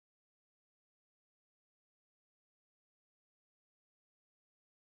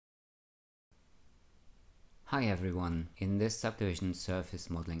Hi everyone, in this subdivision surface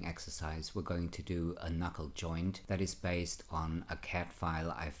modeling exercise we're going to do a knuckle joint that is based on a CAD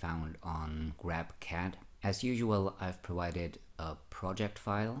file I found on GrabCAD. As usual, I've provided a project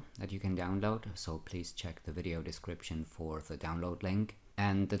file that you can download, so please check the video description for the download link.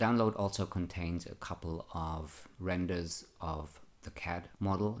 And the download also contains a couple of renders of the CAD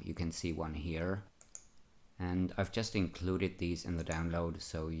model. You can see one here. And I've just included these in the download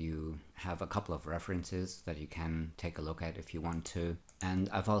so you have a couple of references that you can take a look at if you want to. And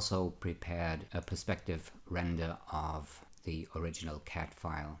I've also prepared a perspective render of the original CAD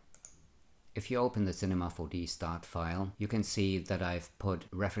file. If you open the Cinema 4D start file, you can see that I've put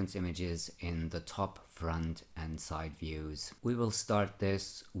reference images in the top, front and side views. We will start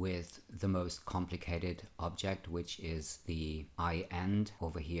this with the most complicated object, which is the eye end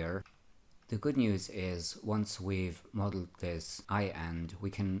over here. The good news is once we've modeled this eye end, we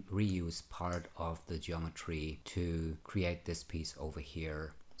can reuse part of the geometry to create this piece over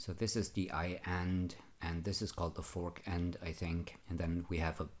here. So this is the eye end and this is called the fork end, I think. And then we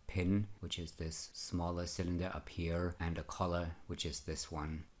have a pin, which is this smaller cylinder up here, and a collar, which is this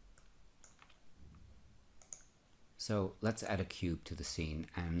one. So let's add a cube to the scene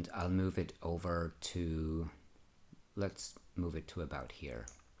and I'll move it over to, let's move it to about here.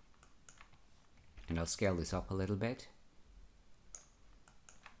 And I'll scale this up a little bit.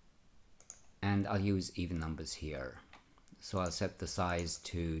 And I'll use even numbers here. So I'll set the size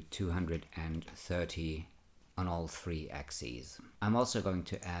to 230 on all three axes. I'm also going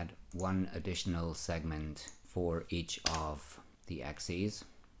to add one additional segment for each of the axes.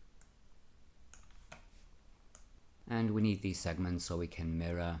 And we need these segments so we can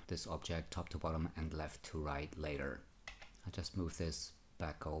mirror this object top to bottom and left to right later. I'll just move this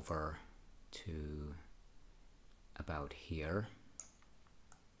back over to about here.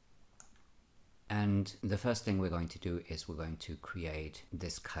 And the first thing we're going to do is we're going to create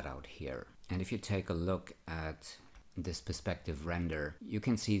this cutout here. And if you take a look at this perspective render, you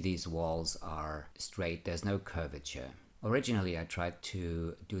can see these walls are straight, there's no curvature. Originally I tried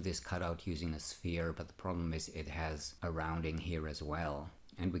to do this cutout using a sphere, but the problem is it has a rounding here as well.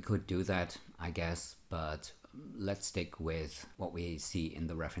 And we could do that, I guess, but let's stick with what we see in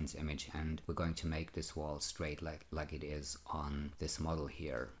the reference image, and we're going to make this wall straight like it is on this model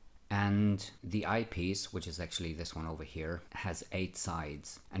here. And the eyepiece, which is actually this one over here, has 8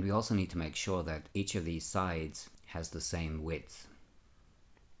 sides. And we also need to make sure that each of these sides has the same width.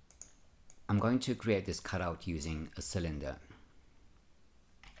 I'm going to create this cutout using a cylinder.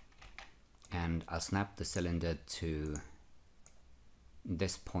 And I'll snap the cylinder to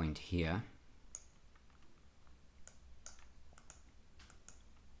this point here.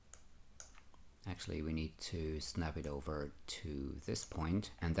 Actually, we need to snap it over to this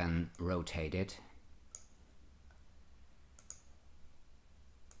point and then rotate it.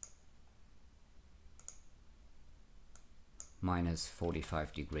 Minus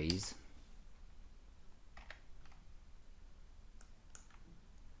 45 degrees.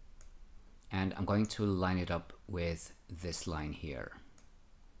 And I'm going to line it up with this line here.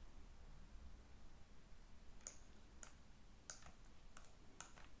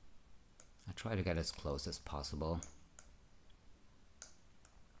 I try to get as close as possible.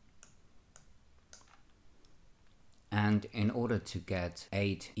 And in order to get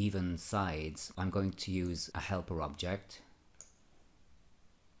 8 even sides, I'm going to use a helper object.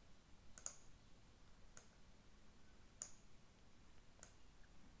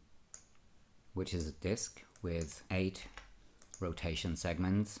 Which is a disk with 8 rotation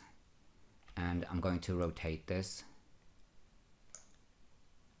segments. And I'm going to rotate this.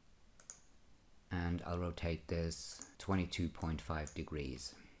 And I'll rotate this 22.5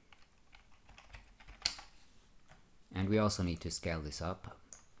 degrees. And we also need to scale this up.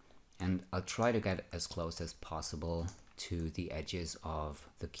 And I'll try to get as close as possible to the edges of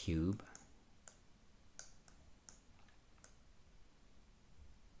the cube.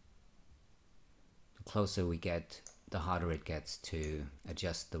 The closer we get, the harder it gets to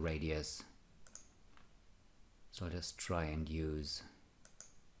adjust the radius. So I'll just try and use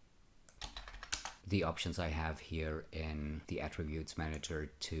the options I have here in the attributes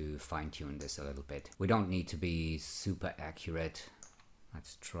manager to fine-tune this a little bit. We don't need to be super accurate.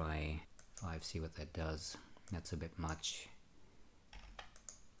 Let's try 5, see what that does. That's a bit much.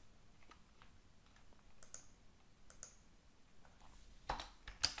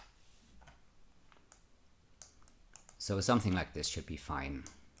 So something like this should be fine.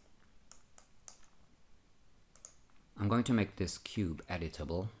 I'm going to make this cube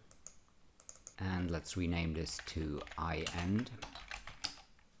editable. And let's rename this to eye end.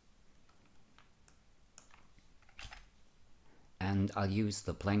 And I'll use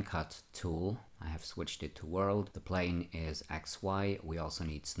the plane cut tool. I have switched it to world. The plane is XY. We also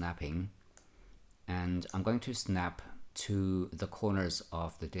need snapping. And I'm going to snap to the corners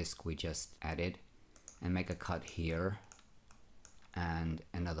of the disk we just added and make a cut here and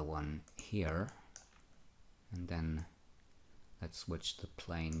another one here. And then let's switch the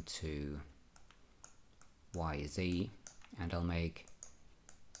plane to YZ, and I'll make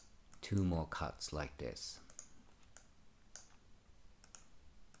 2 more cuts like this.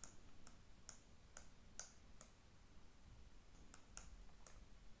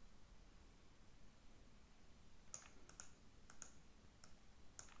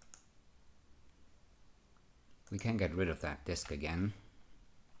 We can get rid of that disk again.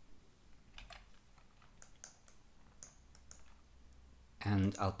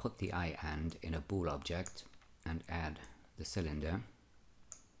 And I'll put the eye end in a bool object and add the cylinder.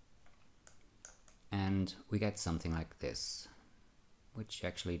 And we get something like this, which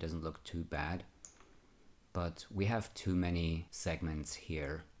actually doesn't look too bad. But we have too many segments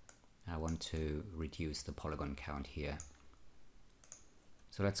here. I want to reduce the polygon count here.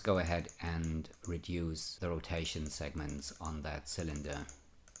 So let's go ahead and reduce the rotation segments on that cylinder.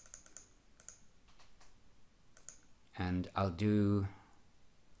 And I'll do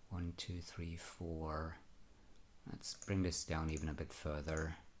 1, 2, 3, 4. Let's bring this down even a bit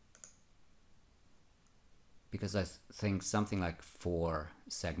further, because I think something like 4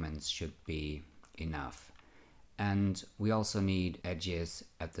 segments should be enough. And we also need edges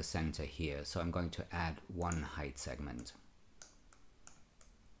at the center here, so I'm going to add 1 height segment.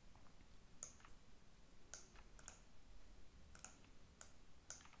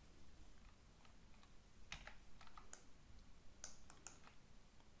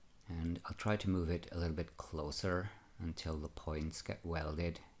 And I'll try to move it a little bit closer until the points get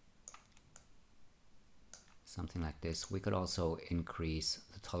welded. Something like this. We could also increase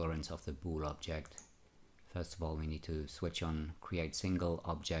the tolerance of the bool object. First of all, we need to switch on create single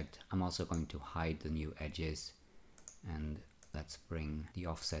object. I'm also going to hide the new edges, and let's bring the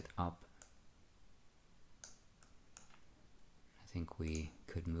offset up. I think we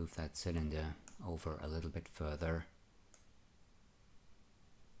could move that cylinder over a little bit further.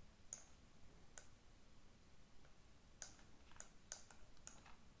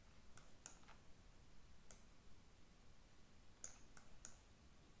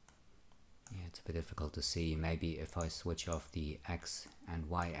 It's a bit difficult to see. Maybe if I switch off the X and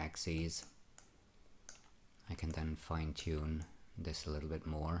Y axes, I can then fine-tune this a little bit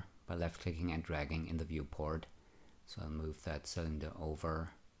more by left-clicking and dragging in the viewport. So I'll move that cylinder over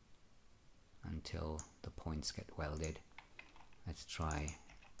until the points get welded. Let's try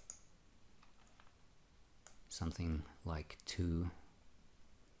something like 2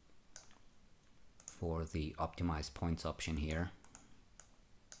 for the optimize points option here.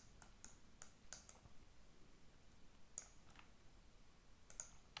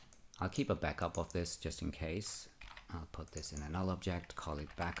 I'll keep a backup of this just in case. I'll put this in a null object, call it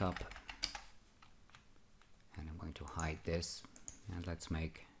backup, and I'm going to hide this. And let's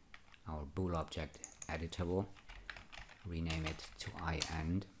make our bool object editable, rename it to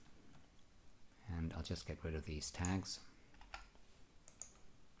iEnd, and I'll just get rid of these tags.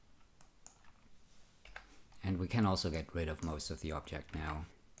 And we can also get rid of most of the object now.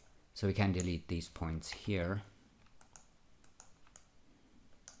 So we can delete these points here,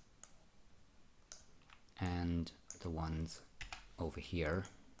 and the ones over here.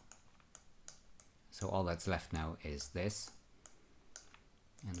 So all that's left now is this.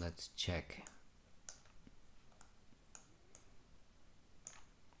 And let's check.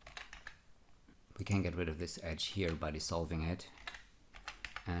 We can get rid of this edge here by dissolving it.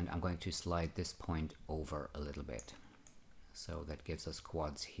 And I'm going to slide this point over a little bit. So that gives us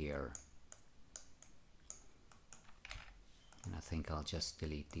quads here. And I think I'll just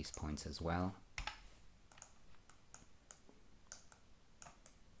delete these points as well.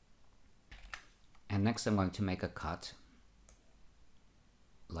 And next I'm going to make a cut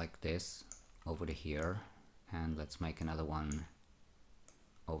like this over to here, and let's make another one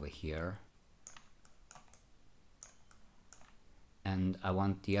over here. And I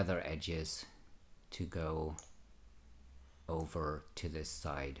want the other edges to go over to this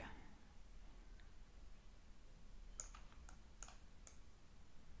side.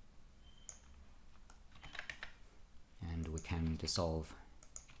 And we can dissolve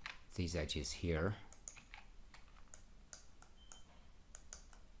these edges here.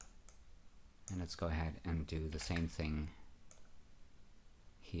 And let's go ahead and do the same thing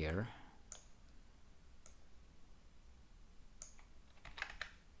here.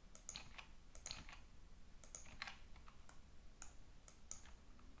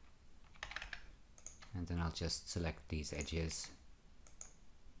 then I'll just select these edges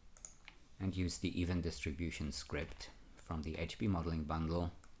and use the even distribution script from the HB modeling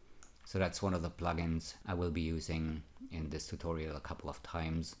bundle. So that's one of the plugins I will be using in this tutorial a couple of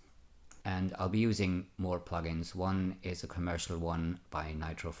times. And I'll be using more plugins. One is a commercial one by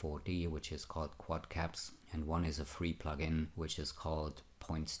Nitro4D, which is called Quad Caps, and one is a free plugin, which is called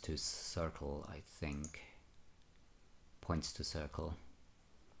Points to Circle, I think. Points to Circle.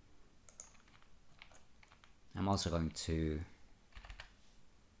 I'm also going to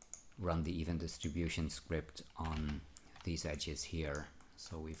run the even distribution script on these edges here.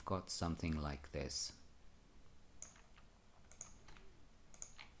 So we've got something like this.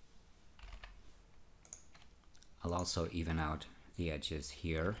 I'll also even out the edges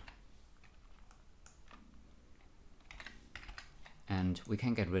here. And we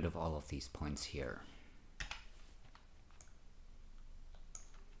can get rid of all of these points here.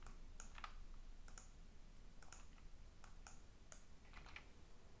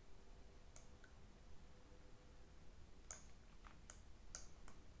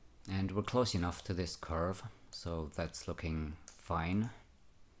 And we're close enough to this curve, so that's looking fine.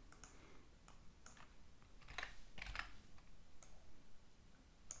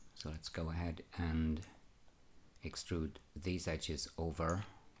 So let's go ahead and extrude these edges over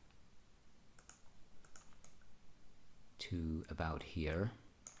to about here.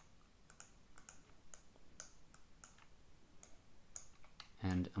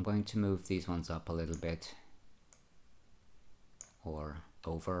 And I'm going to move these ones up a little bit, or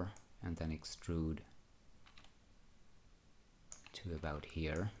over, and then extrude to about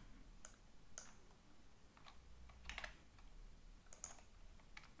here.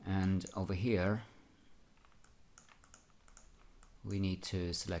 And over here we need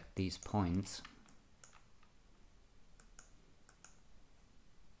to select these points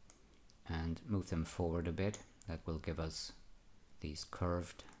and move them forward a bit. That will give us these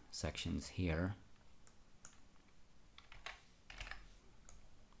curved sections here.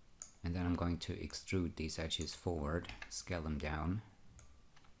 And then I'm going to extrude these edges forward, scale them down,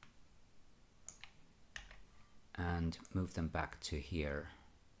 and move them back to here.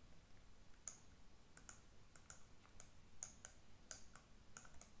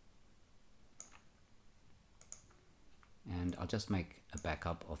 And I'll just make a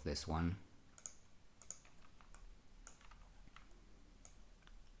backup of this one.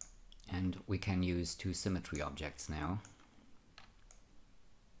 And we can use two symmetry objects now.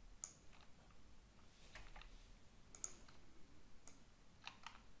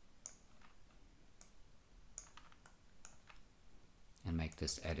 And make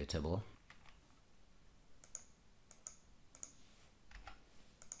this editable.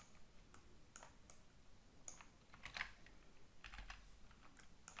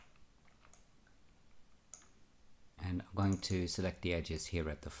 And I'm going to select the edges here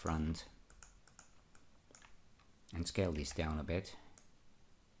at the front and scale these down a bit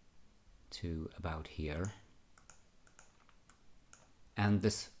to about here. And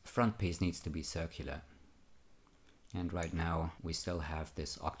this front piece needs to be circular. And right now we still have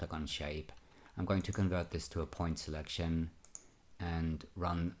this octagon shape. I'm going to convert this to a point selection and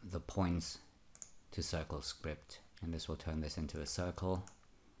run the points to circle script. And this will turn this into a circle.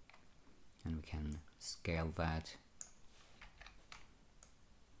 And we can scale that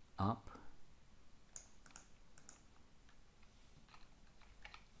up.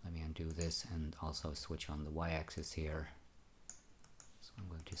 Let me undo this and also switch on the y-axis here. So I'm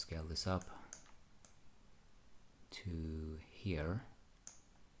going to scale this up to here.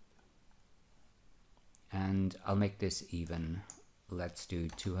 And I'll make this even. Let's do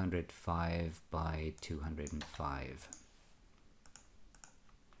 205 by 205.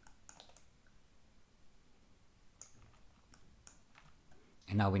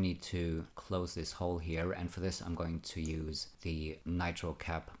 And now we need to close this hole here, and for this I'm going to use the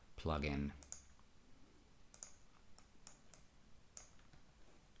NitroCap plugin.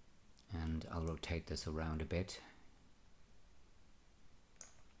 And I'll rotate this around a bit.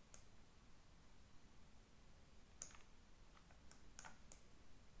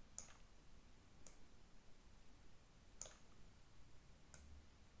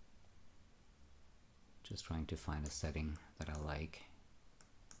 Just trying to find a setting that I like.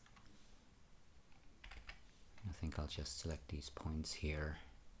 I think I'll just select these points here.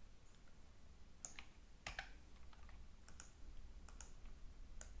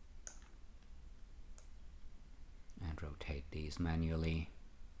 And rotate these manually.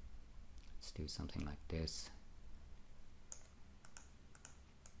 Let's do something like this.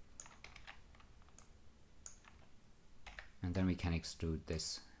 And then we can extrude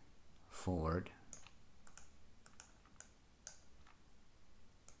this forward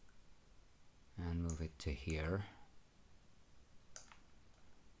to here.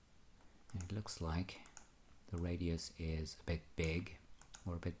 It looks like the radius is a bit big,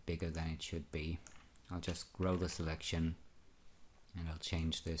 or a bit bigger than it should be. I'll just grow the selection and I'll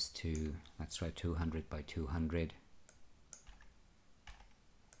change this to, let's try 200 by 200.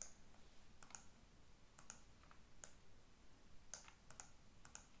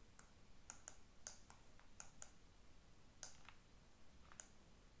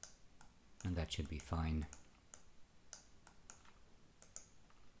 And that should be fine.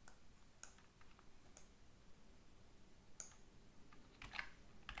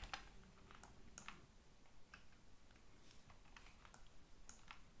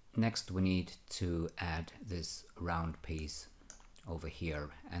 Next we need to add this round piece over here,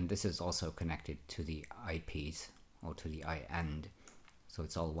 and this is also connected to the eyepiece or to the eye end, so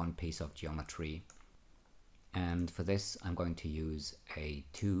it's all one piece of geometry. And for this I'm going to use a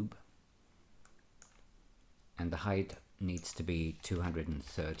tube, and the height needs to be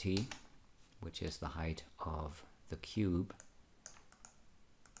 230, which is the height of the cube.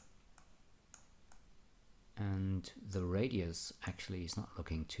 And the radius actually is not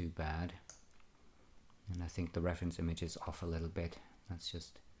looking too bad. And I think the reference image is off a little bit. Let's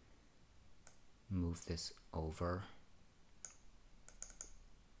just move this over.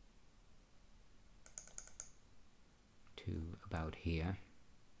 To about here.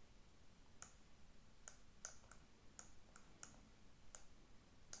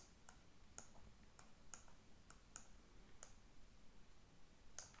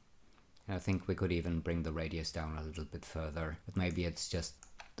 I think we could even bring the radius down a little bit further, but maybe it's just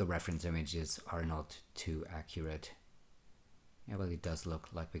the reference images are not too accurate. Yeah, well, it does look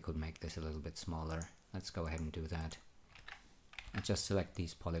like we could make this a little bit smaller. Let's go ahead and do that. And just select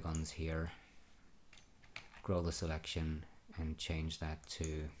these polygons here, grow the selection and change that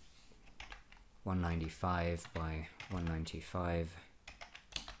to 195 by 195.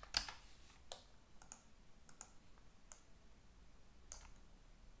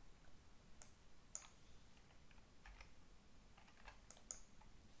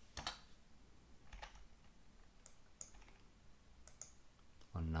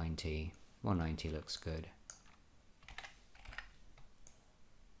 $190. 190 looks good.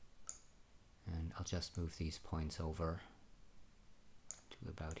 And I'll just move these points over to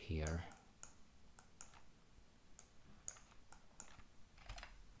about here.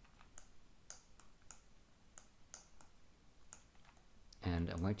 And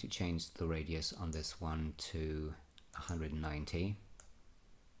I'm going to change the radius on this one to 190.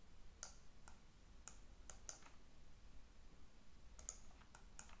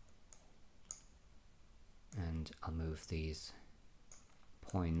 And I'll move these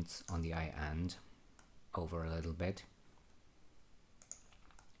points on the eye end over a little bit.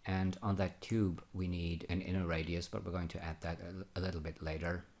 And on that tube we need an inner radius, but we're going to add that a little bit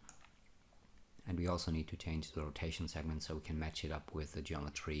later. And we also need to change the rotation segment so we can match it up with the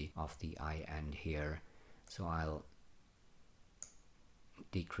geometry of the eye end here. So I'll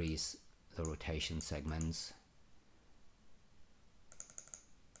decrease the rotation segments.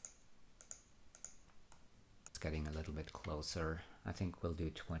 It's getting a little bit closer. I think we'll do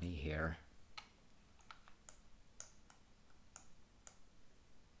 20 here.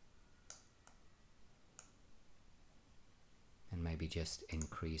 And maybe just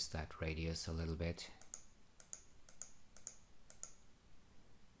increase that radius a little bit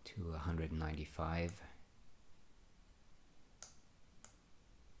to 195,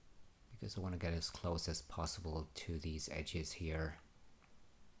 because I want to get as close as possible to these edges here.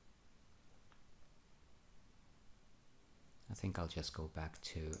 I think I'll just go back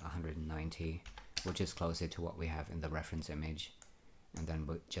to 190, which is closer to what we have in the reference image, and then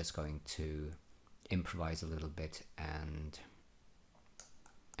we're just going to improvise a little bit and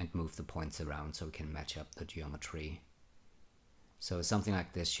move the points around so we can match up the geometry. So something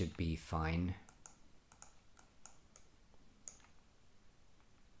like this should be fine.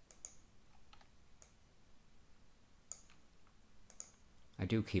 I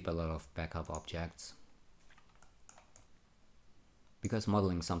do keep a lot of backup objects, because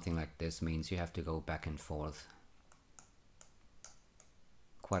modeling something like this means you have to go back and forth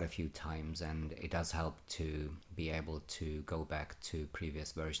quite a few times, and it does help to be able to go back to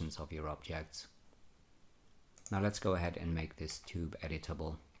previous versions of your objects. Now let's go ahead and make this tube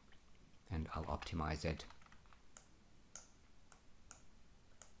editable, and I'll optimize it.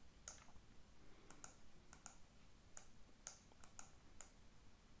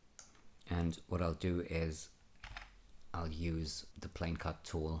 And what I'll do is I'll use the plane cut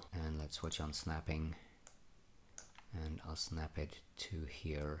tool, and let's switch on snapping, and I'll snap it to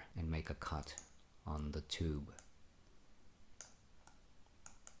here and make a cut on the tube.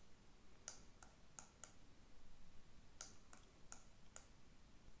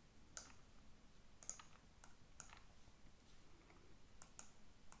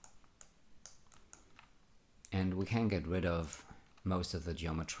 And we can get rid of most of the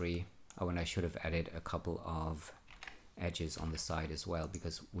geometry. Oh, and I should have added a couple of edges on the side as well,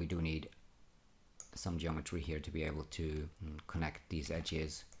 because we do need some geometry here to be able to connect these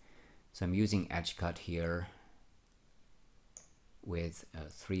edges. So I'm using edge cut here with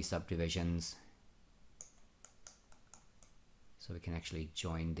 3 subdivisions, so we can actually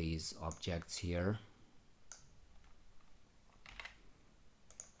join these objects here.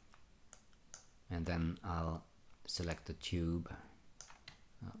 And then I'll select the tube.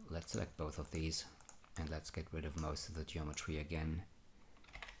 Let's select both of these, and let's get rid of most of the geometry again.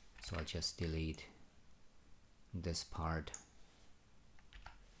 So I'll just delete this part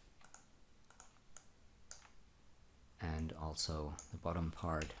and also the bottom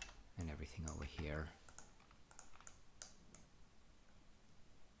part and everything over here.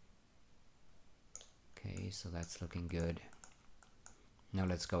 Okay, so that's looking good. Now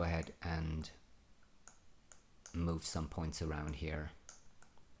let's go ahead and move some points around here.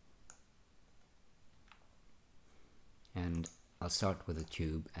 And I'll start with the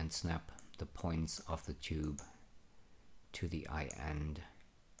tube and snap the points of the tube to the eye end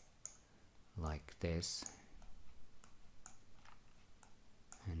like this.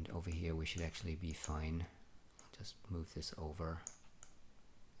 And over here we should actually be fine. Just move this over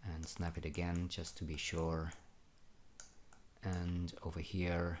and snap it again just to be sure. And over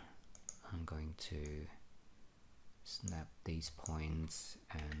here I'm going to snap these points,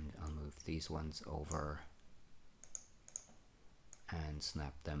 and I'll move these ones over and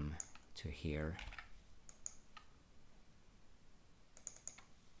snap them to here.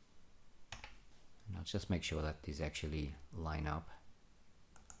 And I'll just make sure that these actually line up.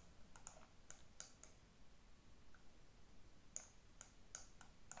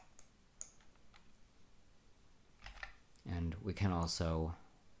 And we can also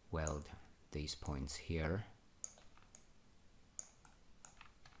weld these points here.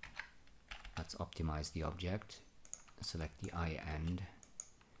 Let's optimize the object, select the eye end,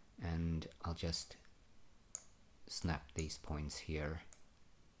 and I'll just snap these points here.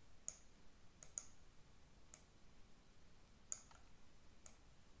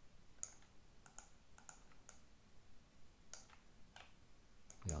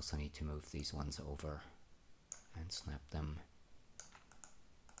 We also need to move these ones over and snap them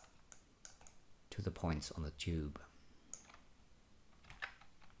to the points on the tube.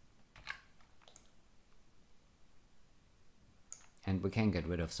 And we can get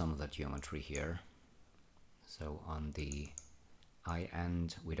rid of some of the geometry here. So on the eye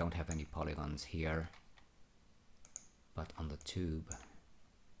end we don't have any polygons here, but on the tube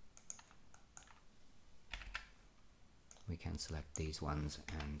we can select these ones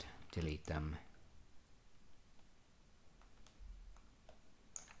and delete them.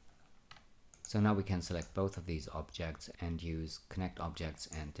 So now we can select both of these objects and use connect objects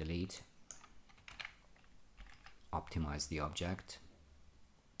and delete. Optimize the object.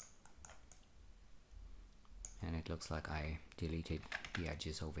 And it looks like I deleted the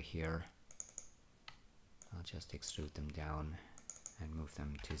edges over here. I'll just extrude them down and move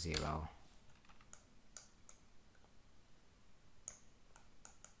them to 0.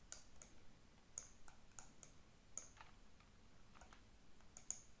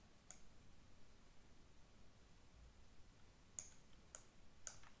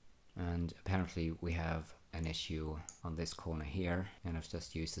 And apparently we have an issue on this corner here, and I've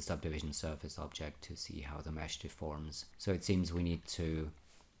just used the subdivision surface object to see how the mesh deforms. So it seems we need to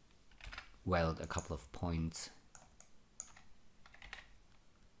weld a couple of points.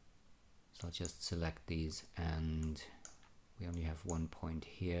 So I'll just select these, and we only have one point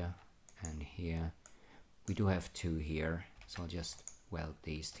here and here. We do have 2 here, so I'll just weld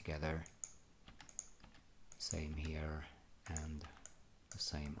these together. Same here and the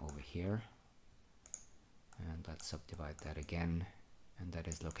same over here. And let's subdivide that again, and that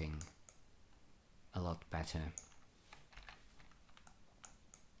is looking a lot better.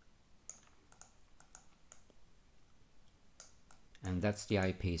 And that's the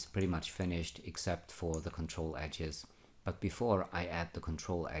eyepiece pretty much finished except for the control edges. But before I add the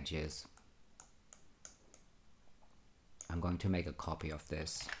control edges, I'm going to make a copy of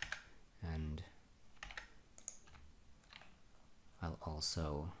this, and I'll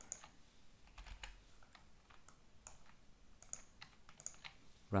also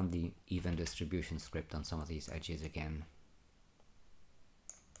run the even distribution script on some of these edges again.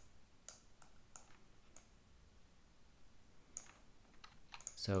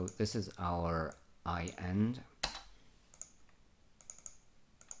 So this is our eye end.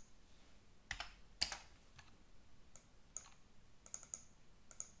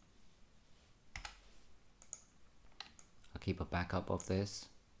 I'll keep a backup of this,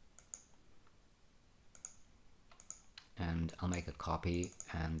 and I'll make a copy,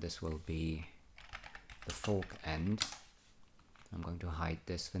 and this will be the fork end. I'm going to hide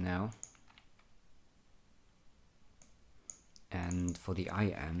this for now. And for the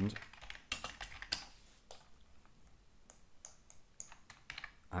eye end,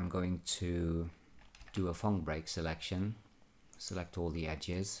 I'm going to do a phone break selection, select all the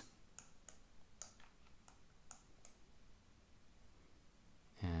edges,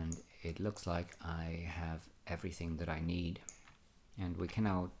 and it looks like I have everything that I need. And we can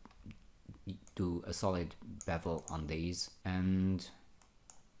now do a solid bevel on these, and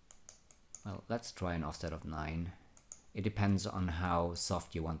well, let's try an offset of 9. It depends on how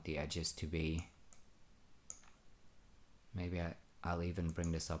soft you want the edges to be. Maybe I'll even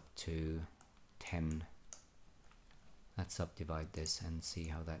bring this up to 10. Let's subdivide this and see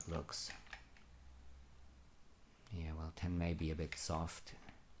how that looks. Yeah, well, 10 may be a bit soft.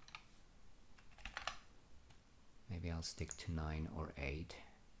 Maybe I'll stick to 9 or 8.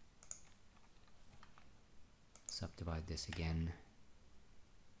 Subdivide this again.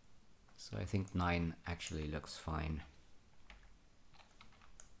 So I think 9 actually looks fine.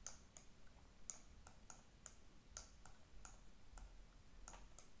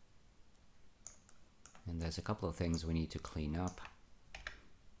 And there's a couple of things we need to clean up.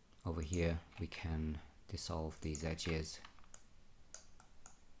 Over here we can dissolve these edges.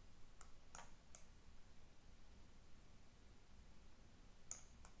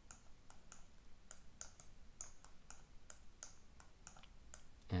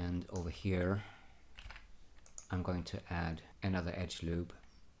 And over here I'm going to add another edge loop,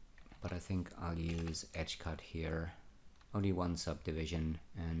 but I think I'll use edge cut here. Only one subdivision,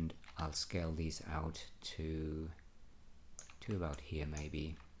 and I'll scale these out to about here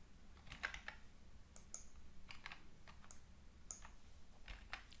maybe.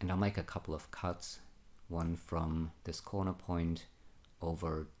 And I'll make a couple of cuts, one from this corner point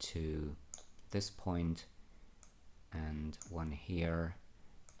over to this point, and one here,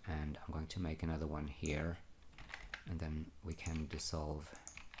 and I'm going to make another one here, and then we can dissolve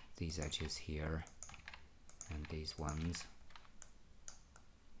these edges here and these ones.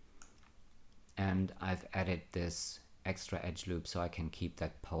 And I've added this extra edge loop so I can keep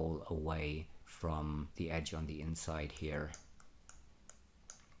that pole away from the edge on the inside here.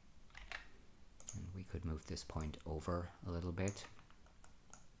 And we could move this point over a little bit.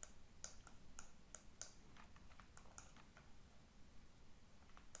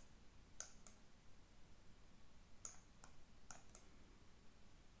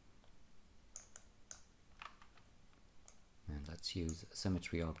 And let's use a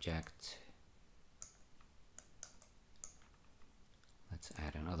symmetry object. Let's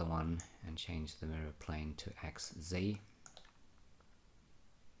add another one and change the mirror plane to XZ.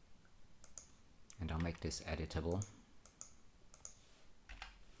 And I'll make this editable.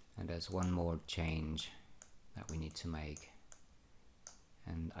 And there's one more change that we need to make.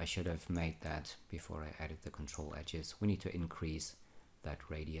 And I should have made that before I added the control edges. We need to increase that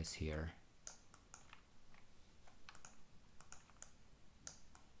radius here.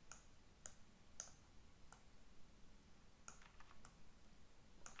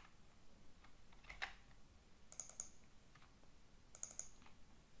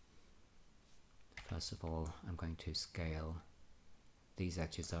 First of all, I'm going to scale these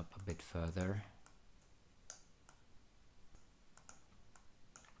edges up a bit further.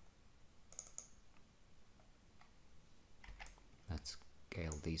 Let's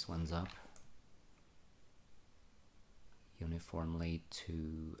scale these ones up uniformly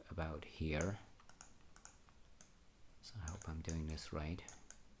to about here. So I hope I'm doing this right.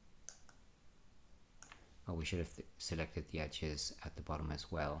 Oh, we should have selected the edges at the bottom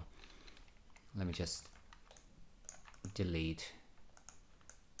as well. Let me just delete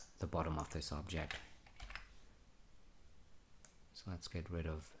the bottom of this object. So let's get rid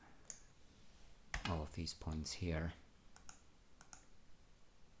of all of these points here.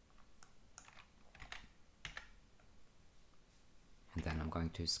 And then I'm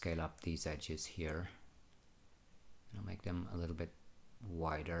going to scale up these edges here. And I'll make them a little bit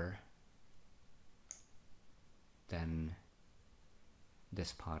wider than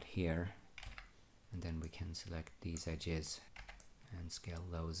this part here. And then we can select these edges and scale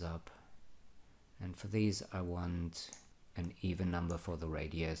those up. And for these I want an even number for the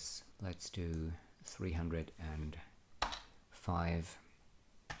radius. Let's do 305.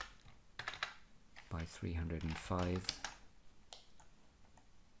 by 305.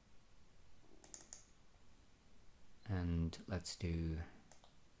 And let's do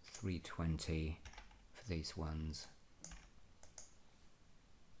 320 for these ones.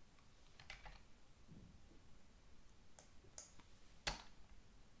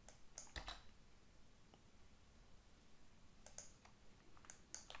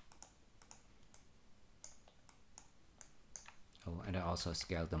 Oh, and I also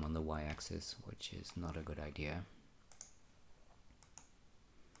scaled them on the y-axis, which is not a good idea.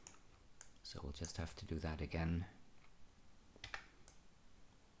 So we'll just have to do that again.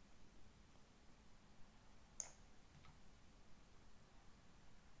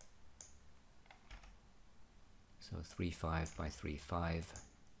 So 3.5 by 3.5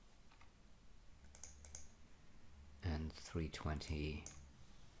 and 320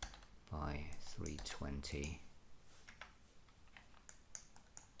 by 320.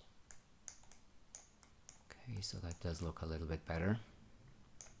 Okay, so that does look a little bit better.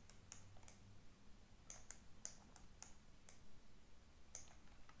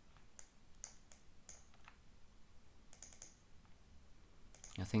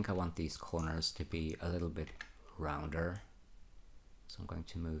 I think I want these corners to be a little bit rounder, so I'm going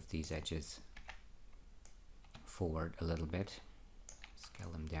to move these edges forward a little bit, scale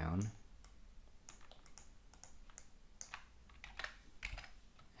them down,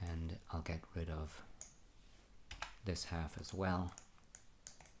 and I'll get rid of this half as well.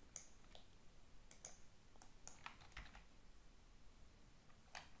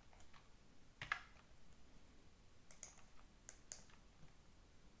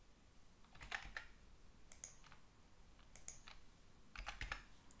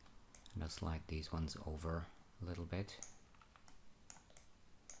 And I'll slide these ones over a little bit.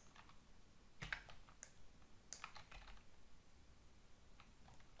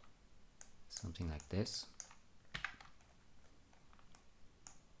 Something like this.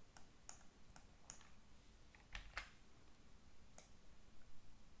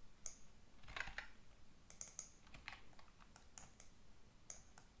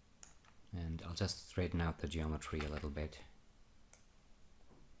 And I'll just straighten out the geometry a little bit.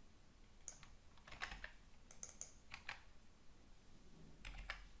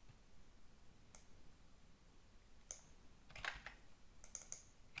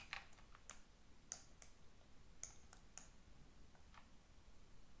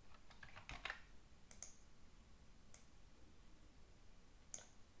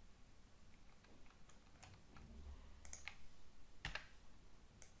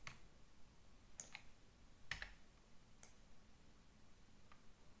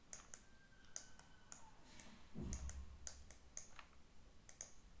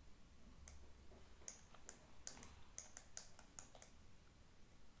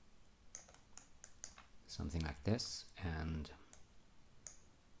 Something like this, and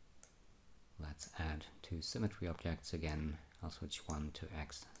let's add two symmetry objects again. I'll switch one to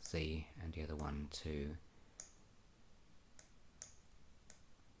XZ and the other one to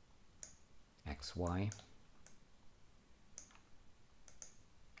XY.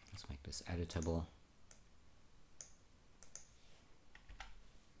 Let's make this editable.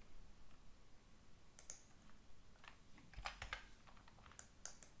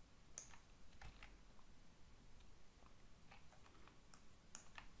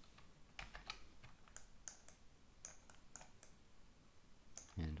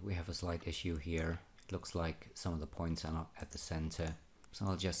 And we have a slight issue here. It looks like some of the points are not at the center. So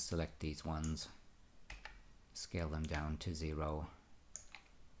I'll just select these ones, scale them down to 0,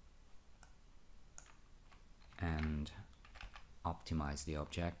 and optimize the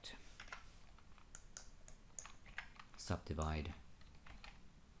object. Subdivide.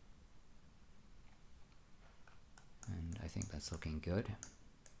 And I think that's looking good.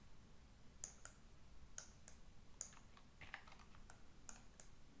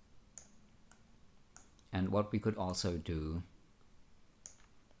 And what we could also do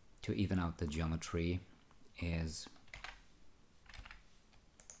to even out the geometry is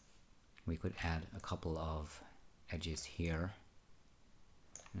we could add a couple of edges here.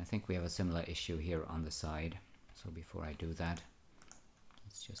 And I think we have a similar issue here on the side. So before I do that,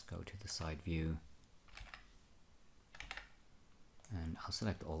 let's just go to the side view. And I'll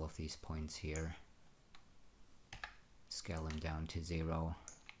select all of these points here, scale them down to 0,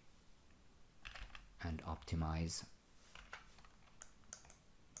 and optimize.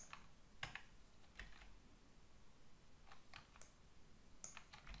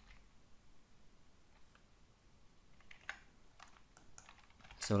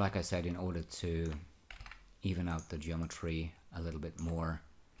 So like I said, in order to even out the geometry a little bit more,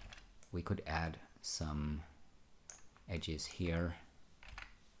 we could add some edges here,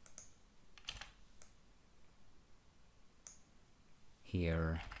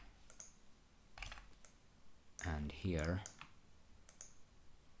 here, and here.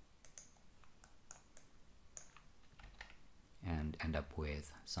 And end up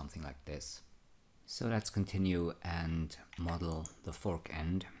with something like this. So let's continue and model the fork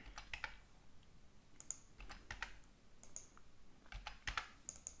end.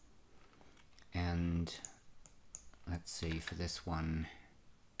 And let's see, for this one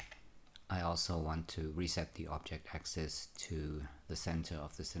I also want to reset the object axis to the center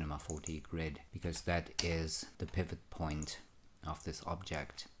of the Cinema 4D grid, because that is the pivot point of this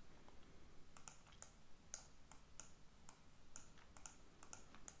object.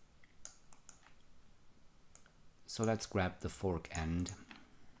 So let's grab the fork end,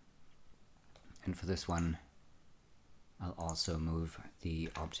 and for this one I'll also move the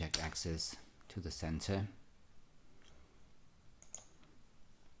object axis to the center.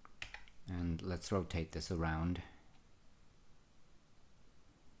 And let's rotate this around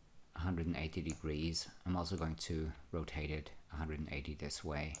 180 degrees. I'm also going to rotate it 180 this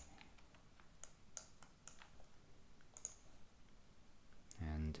way.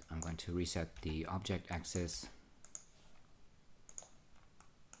 And I'm going to reset the object axis.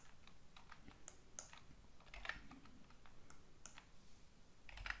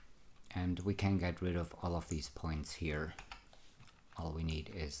 And we can get rid of all of these points here. All we need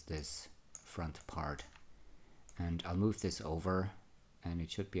is this front part. And I'll move this over, and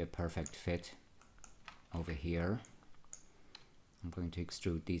it should be a perfect fit over here. I'm going to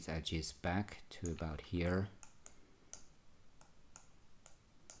extrude these edges back to about here.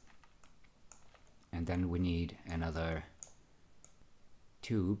 And then we need another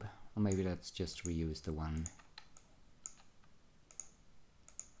tube, or maybe let's just reuse the one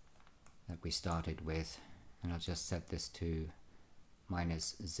that we started with, and I'll just set this to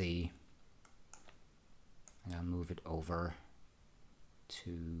 -Z, and I'll move it over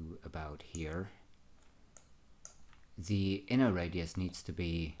to about here. The inner radius needs to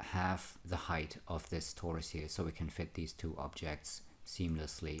be half the height of this torus here, so we can fit these two objects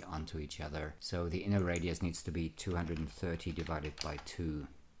seamlessly onto each other. So the inner radius needs to be 230 divided by 2.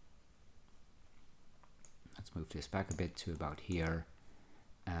 Let's move this back a bit to about here.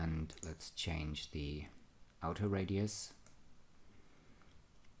 And let's change the outer radius,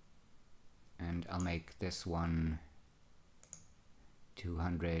 and I'll make this one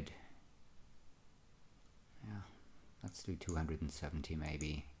 200, yeah, let's do 270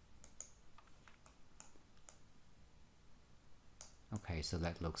 maybe. Okay, so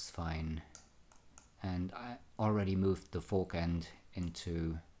that looks fine, and I already moved the fork end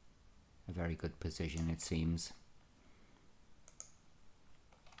into a very good position, it seems.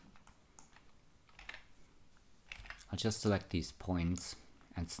 I'll just select these points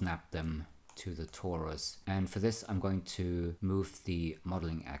and snap them to the torus. And for this I'm going to move the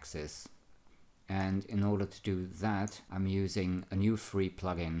modeling axis. And in order to do that, I'm using a new free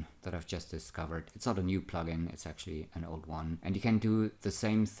plugin that I've just discovered. It's not a new plugin, it's actually an old one. And you can do the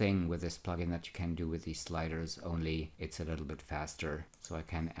same thing with this plugin that you can do with these sliders, only it's a little bit faster. So I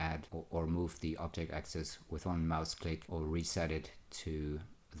can add or move the object axis with one mouse click, or reset it to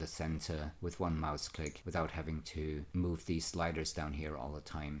the center with one mouse click without having to move these sliders down here all the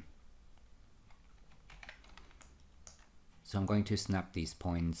time. So I'm going to snap these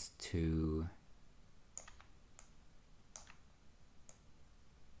points to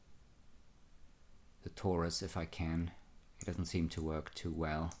the torus if I can. It doesn't seem to work too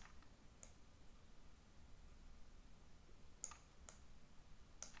well.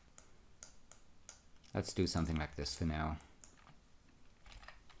 Let's do something like this for now.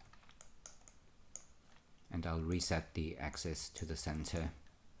 And I'll reset the axis to the center.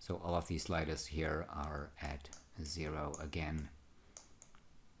 So all of these sliders here are at 0 again.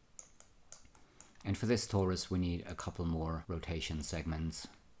 And for this torus we need a couple more rotation segments.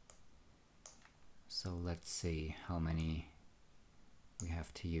 So let's see how many we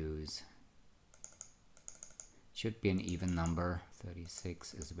have to use. Should be an even number.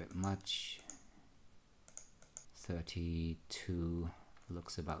 36 is a bit much. 32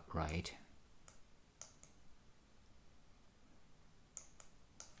 looks about right.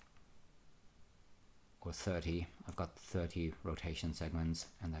 Or 30. I've got 30 rotation segments,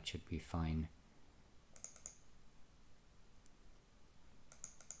 and that should be fine.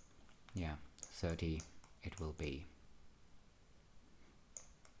 Yeah, 30 it will be.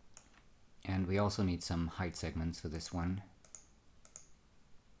 And we also need some height segments for this one.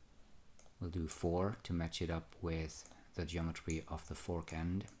 We'll do 4 to match it up with the geometry of the fork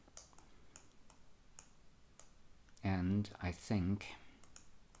end. And I think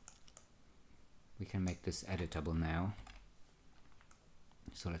we can make this editable now.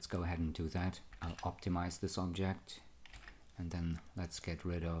 So let's go ahead and do that. I'll optimize this object, and then let's get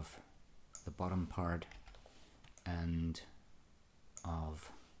rid of the bottom part and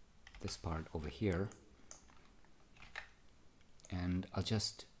of this part over here. And I'll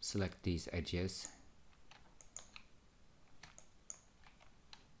just select these edges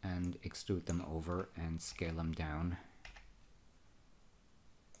and extrude them over and scale them down.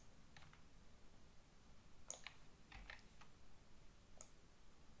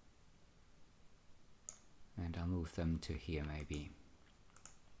 And I'll move them to here maybe.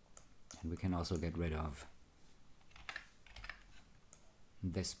 And we can also get rid of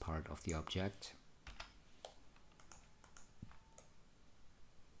this part of the object.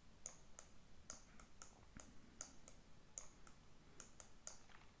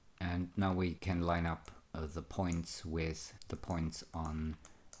 And now we can line up the points with the points on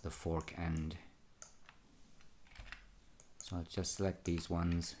the fork end. So I'll just select these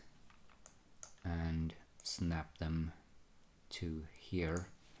ones and snap them to here.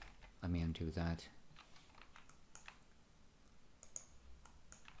 Let me undo that.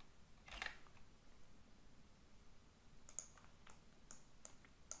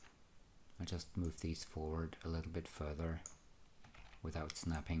 I'll just move these forward a little bit further without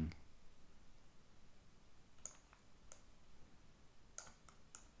snapping.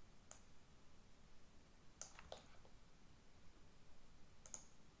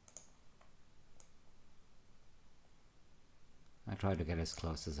 I try to get as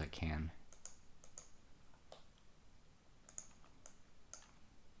close as I can.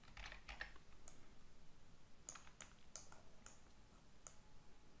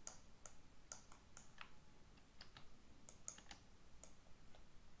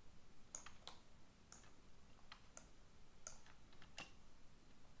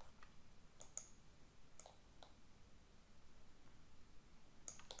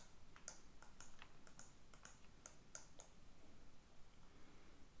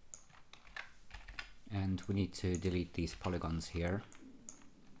 And we need to delete these polygons here.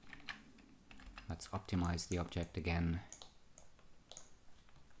 Let's optimize the object again.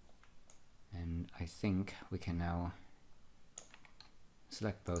 And I think we can now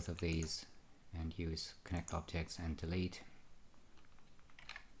select both of these and use connect objects and delete.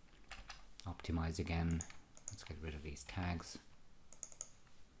 Optimize again. Let's get rid of these tags.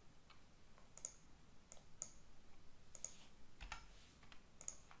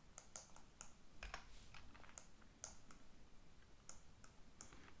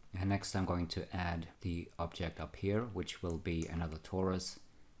 And next I'm going to add the object up here, which will be another torus.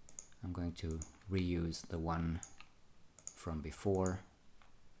 I'm going to reuse the one from before.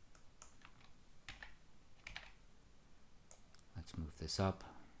 Let's move this up.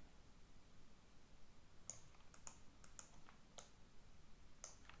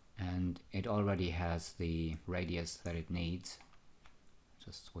 And it already has the radius that it needs.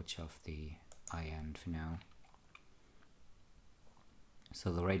 Just switch off the eye end for now. So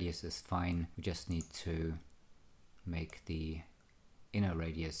the radius is fine, we just need to make the inner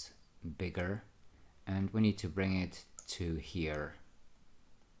radius bigger, and we need to bring it to here.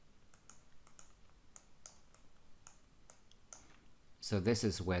 So this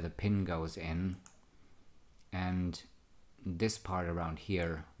is where the pin goes in, and this part around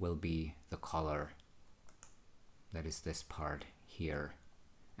here will be the collar. That is this part here.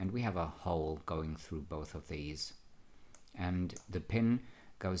 And we have a hole going through both of these. And the pin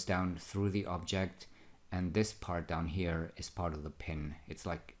goes down through the object, and this part down here is part of the pin. It's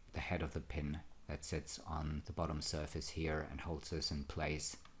like the head of the pin that sits on the bottom surface here and holds this in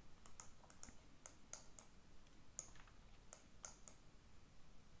place.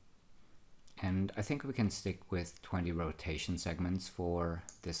 And I think we can stick with 20 rotation segments for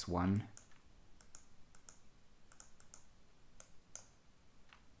this one.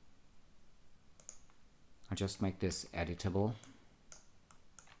 I'll just make this editable.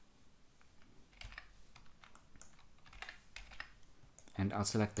 And I'll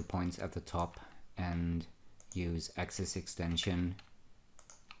select the points at the top and use axis extension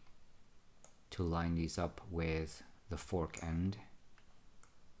to line these up with the fork end.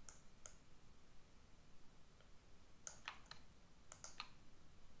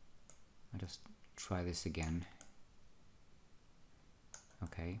 I'll just try this again.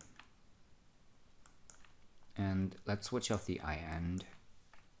 Okay. And let's switch off the eye end,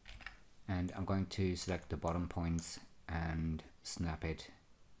 and I'm going to select the bottom points and snap it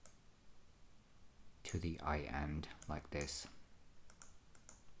to the eye end like this.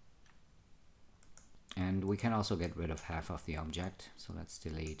 And we can also get rid of half of the object, so let's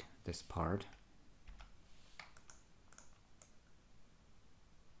delete this part.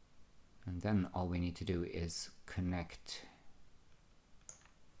 And then all we need to do is connect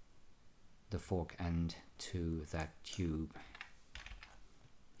the fork end to that tube.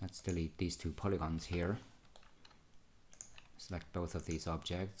 Let's delete these two polygons here. Select both of these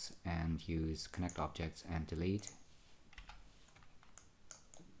objects and use connect objects and delete.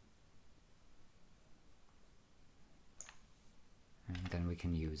 And then we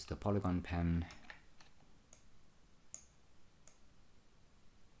can use the polygon pen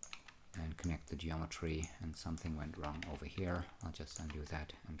and connect the geometry, and something went wrong over here. I'll just undo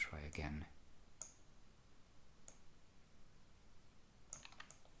that and try again.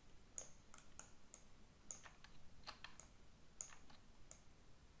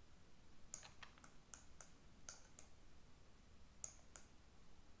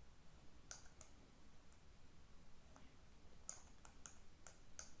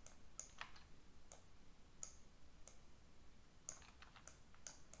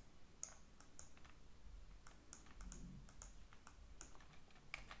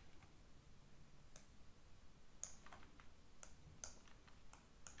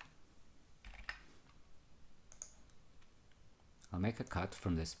 I'll make a cut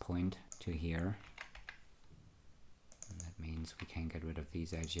from this point to here, and that means we can get rid of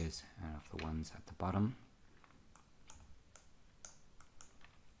these edges and of the ones at the bottom.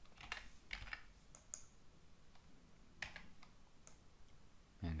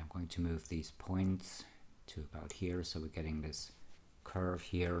 And I'm going to move these points to about here, so we're getting this curve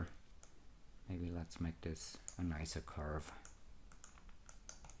here. Maybe let's make this a nicer curve.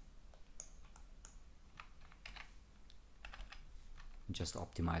 Just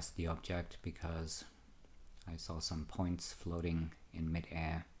optimize the object because I saw some points floating in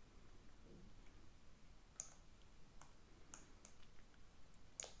mid-air.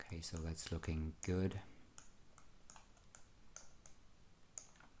 Okay, so that's looking good.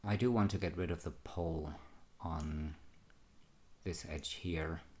 I do want to get rid of the pole on this edge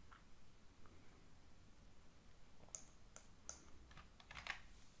here.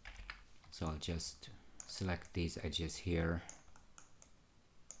 So I'll just select these edges here.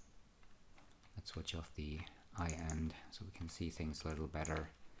 Let's switch off the eye end so we can see things a little better.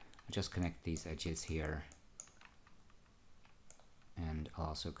 I'll just connect these edges here, and I'll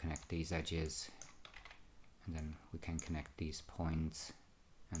also connect these edges, and then we can connect these points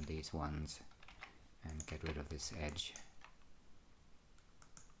and these ones and get rid of this edge.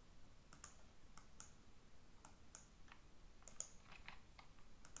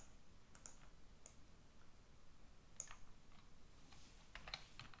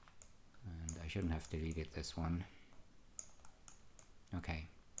 I shouldn't have deleted this one. Okay.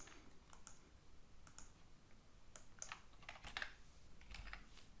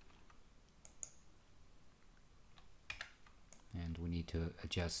 And we need to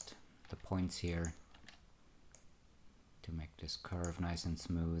adjust the points here to make this curve nice and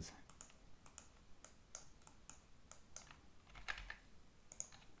smooth.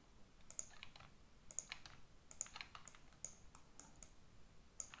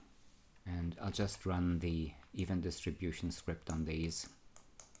 And I'll just run the even distribution script on these.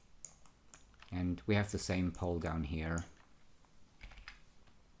 And we have the same pole down here.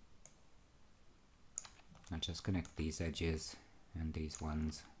 I'll just connect these edges and these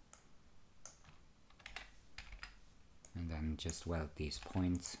ones. And then just weld these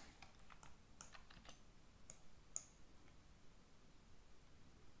points.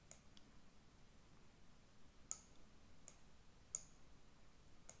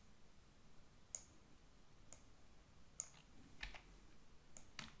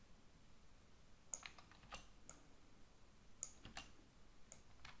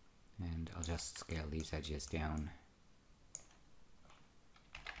 And I'll just scale these edges down.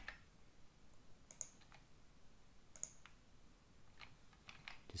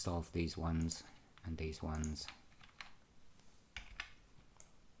 Dissolve these ones and these ones.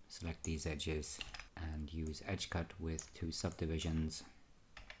 Select these edges and use edge cut with 2 subdivisions.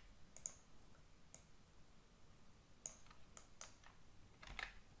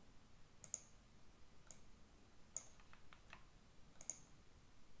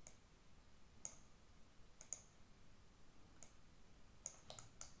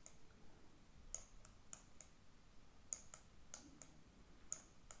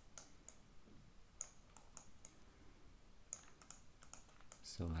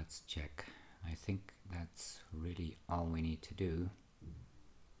 So let's check. I think that's really all we need to do.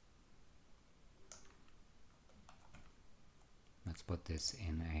 Let's put this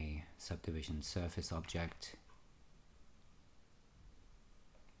in a subdivision surface object.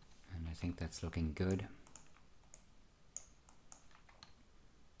 And I think that's looking good.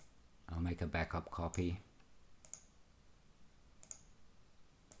 I'll make a backup copy.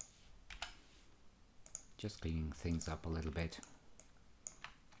 Just cleaning things up a little bit.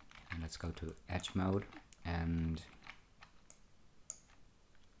 And let's go to edge mode, and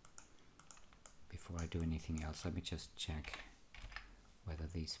before I do anything else, let me just check whether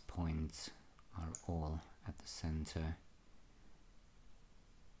these points are all at the center,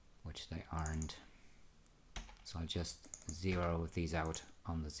 which they aren't. So I'll just zero these out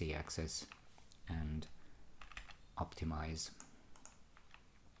on the z-axis and optimize.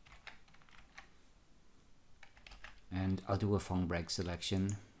 And I'll do a phone break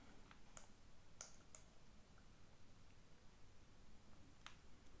selection.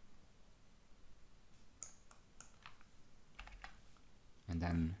 And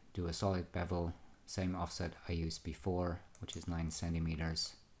then do a solid bevel, same offset I used before, which is 9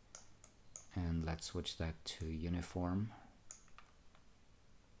 centimeters. And let's switch that to uniform.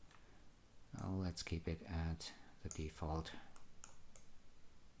 Oh, let's keep it at the default.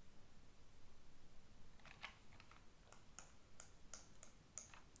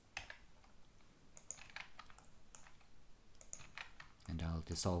 And I'll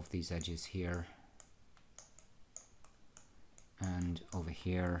dissolve these edges here. And over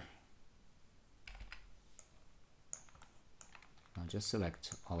here, I'll just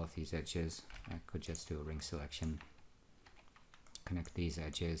select all of these edges. I could just do a ring selection. Connect these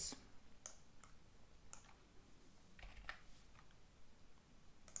edges.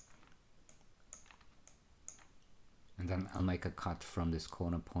 And then I'll make a cut from this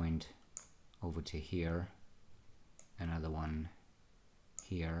corner point over to here. Another one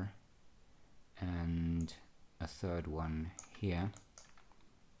here. And a third one here.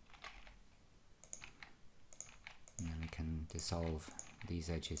 And then we can dissolve these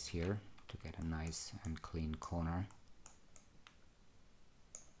edges here to get a nice and clean corner.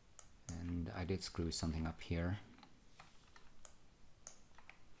 And I did screw something up here.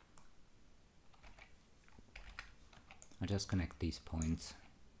 I'll just connect these points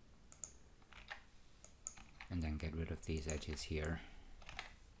and then get rid of these edges here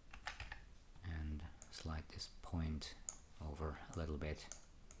and slide this point over a little bit.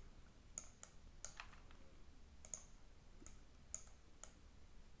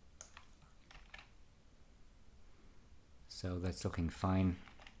 So that's looking fine,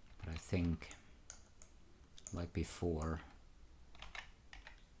 but I think, like before,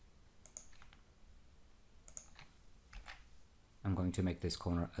 I'm going to make this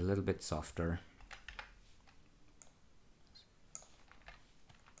corner a little bit softer.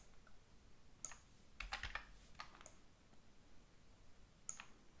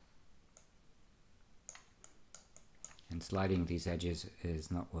 And sliding these edges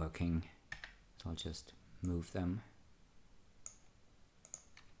is not working, so I'll just move them.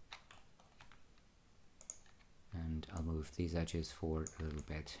 And I'll move these edges forward a little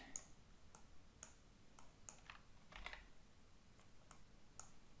bit.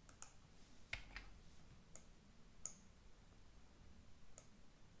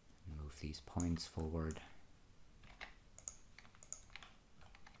 Move these points forward.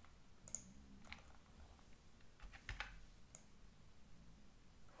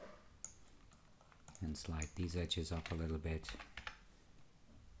 And slide these edges up a little bit.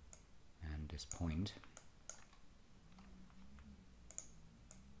 And this point.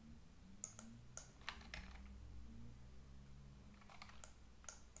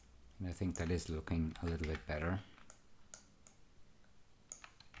 And I think that is looking a little bit better.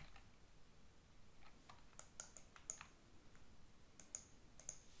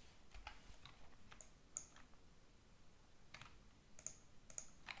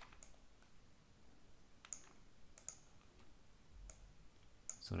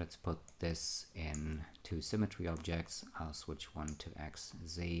 So let's put this in two symmetry objects. I'll switch one to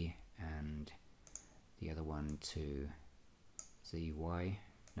XZ and the other one to ZY.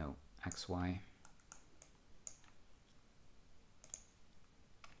 No, XY.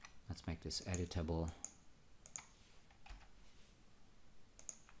 Let's make this editable.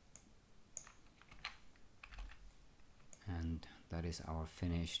 And that is our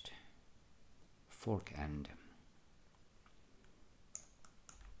finished fork end.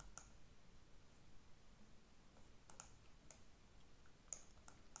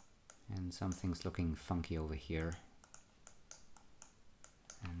 And something's looking funky over here.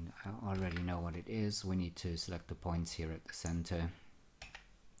 And I already know what it is. We need to select the points here at the center.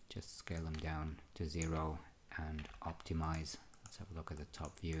 Just scale them down to 0 and optimize Let's have a look at the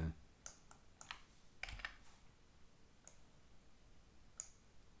top view.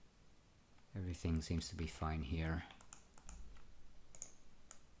 Everything seems to be fine here.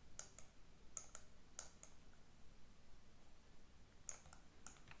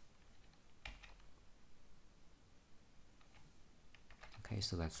 Okay,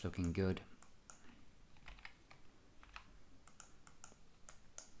 so that's looking good.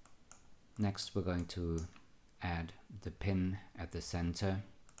 Next we're going to add the pin at the center.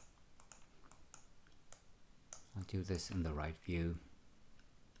 I'll do this in the right view.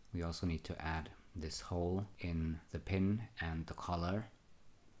 We also need to add this hole in the pin and the collar.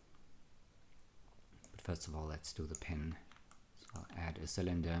 But first of all, let's do the pin. So I'll add a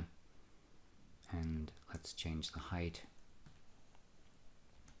cylinder and let's change the height.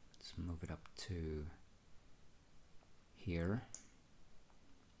 Let's move it up to here.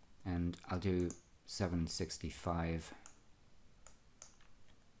 And I'll do 765.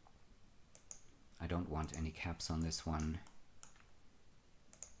 I don't want any caps on this one.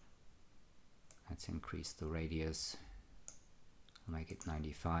 Let's increase the radius. I'll make it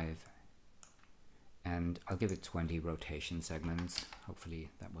 95. And I'll give it 20 rotation segments. Hopefully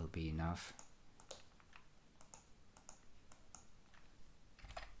that will be enough.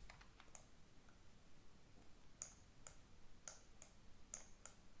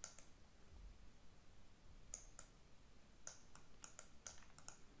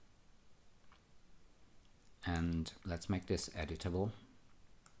 And let's make this editable.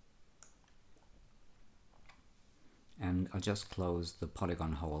 And I'll just close the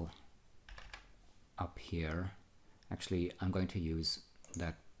polygon hole up here. Actually, I'm going to use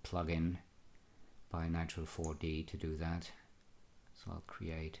that plugin by Nitro 4D to do that. So I'll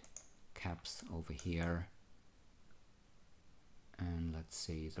create caps over here. And let's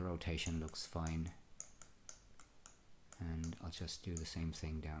see, the rotation looks fine. And I'll just do the same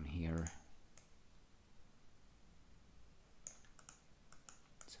thing down here.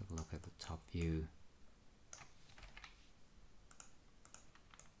 Let's have a look at the top view.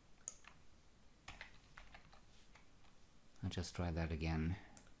 I'll just try that again.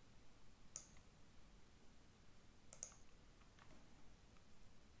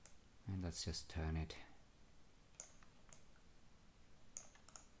 And let's just turn it.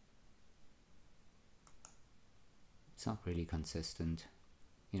 It's not really consistent.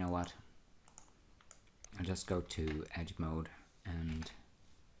 You know what? I'll just go to edge mode and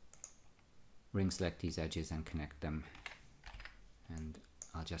ring select these edges and connect them. And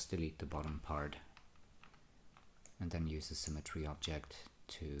I'll just delete the bottom part. And then use the symmetry object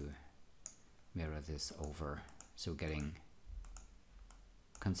to mirror this over. So getting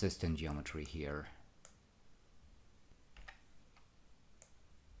consistent geometry here.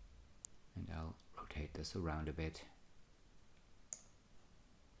 And I'll rotate this around a bit.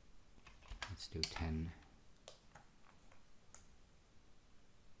 Let's do 10.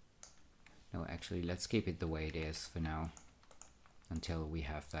 No, actually, let's keep it the way it is for now, until we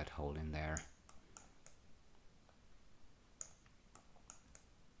have that hole in there.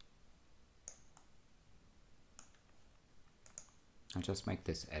 I'll just make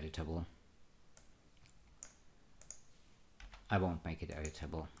this editable. I won't make it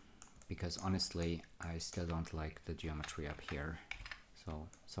editable, because honestly, I still don't like the geometry up here. So,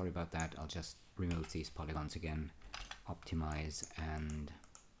 sorry about that. I'll just remove these polygons again, optimize, and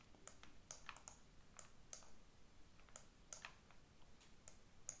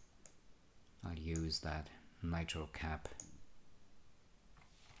I'll use that NitroCap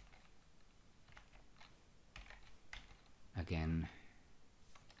again.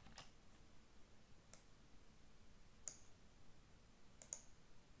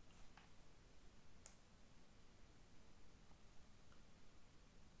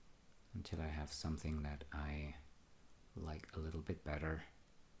 Until I have something that I like a little bit better.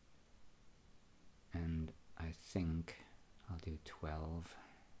 And I think I'll do 12.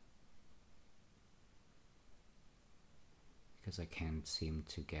 Because I can't seem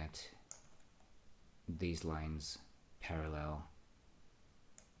to get these lines parallel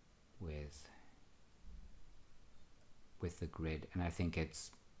with the grid, and I think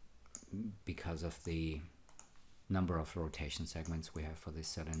it's because of the number of rotation segments we have for this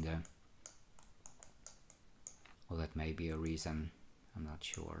cylinder. Well, that may be a reason, I'm not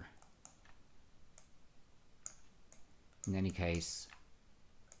sure. In any case,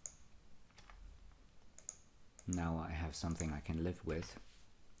 now I have something I can live with,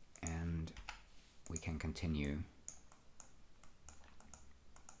 and we can continue.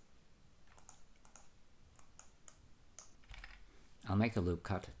 I'll make a loop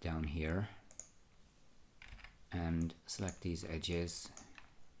cut down here, and select these edges,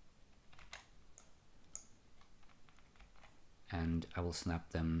 and I will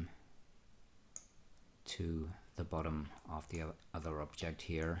snap them to the bottom of the other object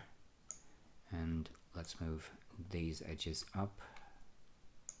here. And let's move these edges up.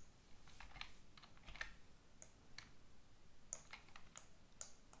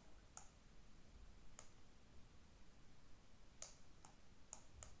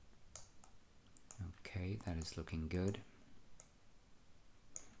 Okay, that is looking good.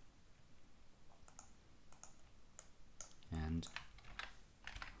 And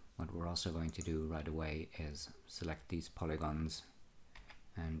what we're also going to do right away is select these polygons,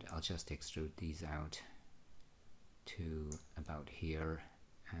 and I'll just extrude these out to about here,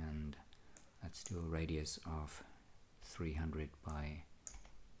 and let's do a radius of 300 by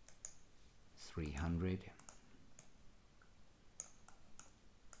 300.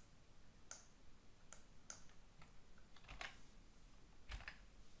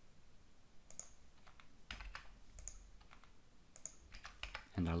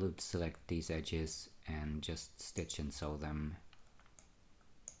 And I'll loop select these edges and just stitch and sew them.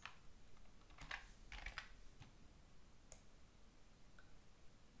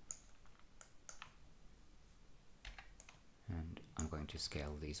 And I'm going to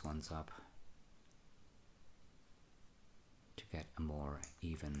scale these ones up to get a more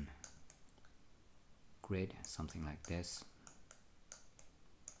even grid, something like this.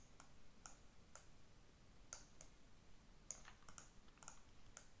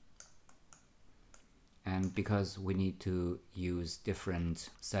 And because we need to use different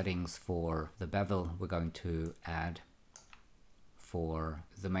settings for the bevel, we're going to add for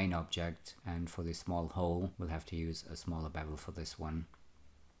the main object, and for the small hole we'll have to use a smaller bevel for this one.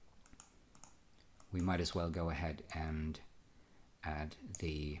 We might as well go ahead and add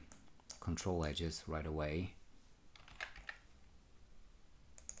the control edges right away.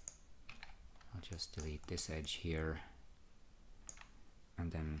 I'll just delete this edge here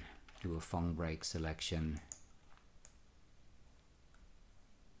and then do a Fong break selection,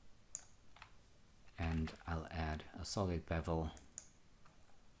 and I'll add a solid bevel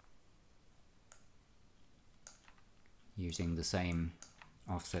using the same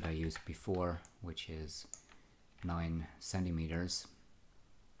offset I used before, which is 9 centimeters.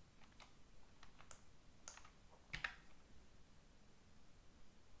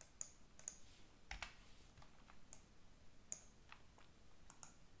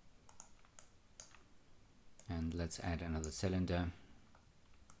 And let's add another cylinder.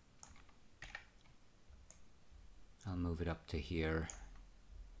 I'll move it up to here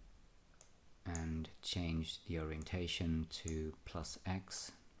and change the orientation to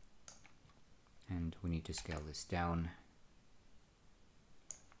 +X, and we need to scale this down.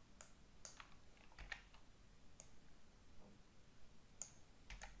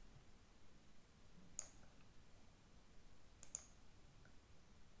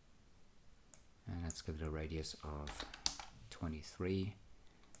 And let's give it a radius of 23,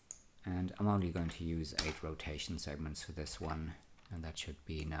 and I'm only going to use 8 rotation segments for this one, and that should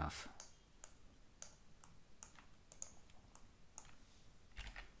be enough.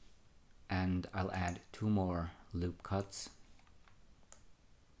 And I'll add 2 more loop cuts.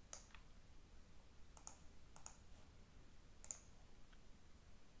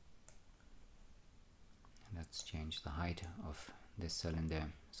 And let's change the height of this cylinder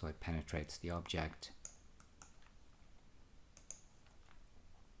so it penetrates the object.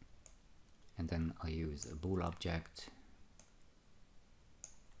 And then I'll use a bool object.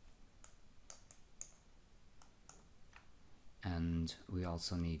 And we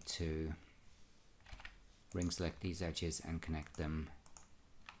also need to ring select these edges and connect them.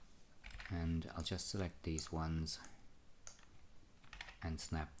 And I'll just select these ones and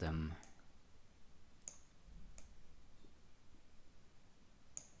snap them.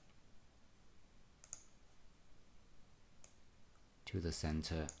 To the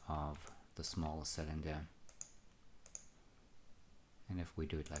center of the small cylinder. And if we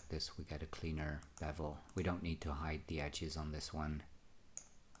do it like this, we get a cleaner bevel. We don't need to hide the edges on this one.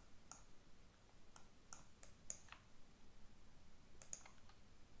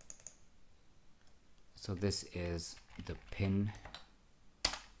 So this is the pin.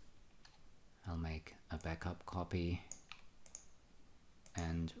 I'll make a backup copy,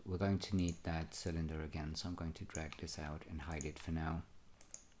 and we're going to need that cylinder again, so I'm going to drag this out and hide it for now.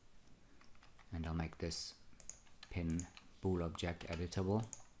 And I'll make this pin bool object editable.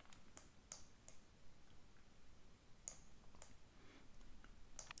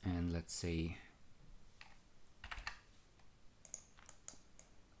 And let's see,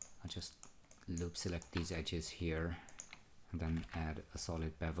 I'll just loop select these edges here and then add a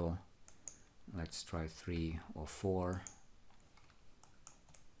solid bevel. Let's try 3 or 4.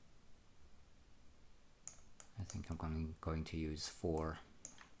 I think I'm going to use 4.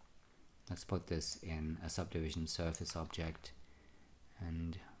 Let's put this in a subdivision surface object,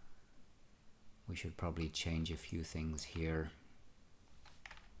 and we should probably change a few things here.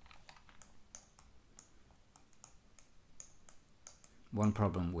 One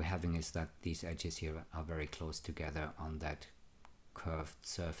problem we're having is that these edges here are very close together on that curved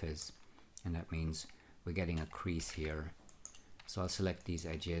surface, and that means we're getting a crease here. So I'll select these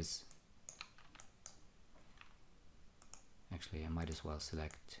edges. Actually, I might as well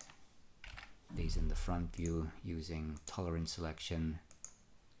select these in the front view using tolerance selection.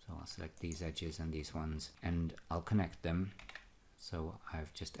 So I'll select these edges and these ones, and I'll connect them. So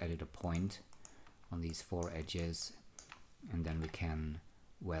I've just added a point on these 4 edges, and then we can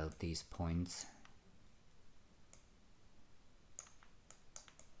weld these points.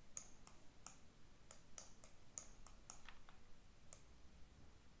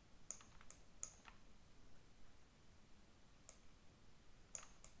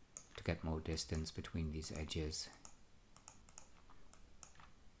 To get more distance between these edges.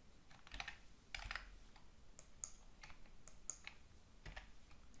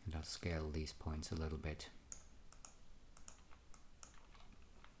 And I'll scale these points a little bit.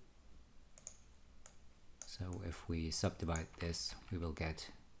 So if we subdivide this, we will get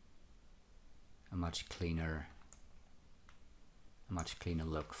a much cleaner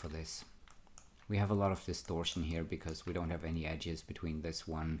look for this. We have a lot of distortion here because we don't have any edges between this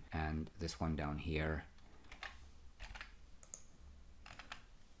one and this one down here.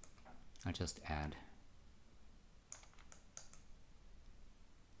 I'll just add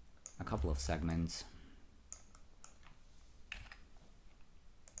a couple of segments,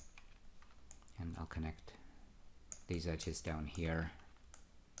 and I'll connect these edges down here.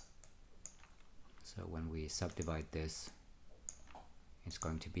 So when we subdivide this, it's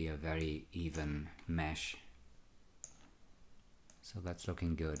going to be a very even mesh. So that's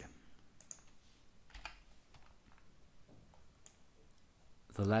looking good.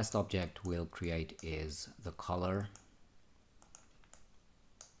 The last object we'll create is the color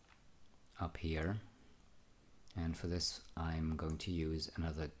up here. And for this, I'm going to use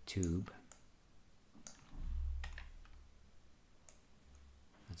another tube.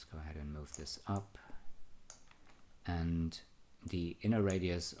 Let's go ahead and move this up. And the inner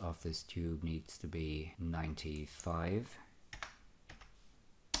radius of this tube needs to be 95,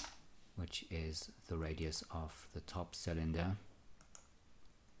 which is the radius of the top cylinder,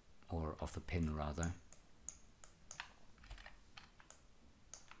 or of the pin rather.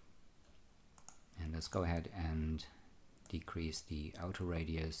 And let's go ahead and decrease the outer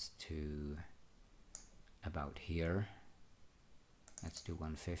radius to about here. Let's do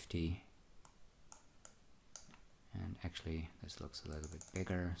 150. And actually this looks a little bit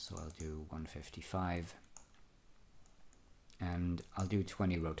bigger, so I'll do 155. And I'll do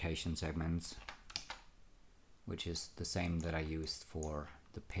 20 rotation segments, which is the same that I used for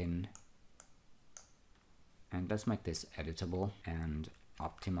the pin. And let's make this editable and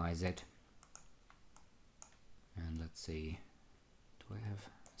optimize it. And let's see, do I have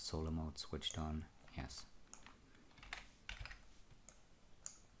solar mode switched on? Yes.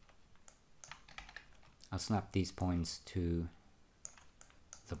 I'll snap these points to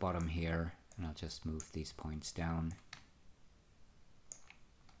the bottom here, and I'll just move these points down.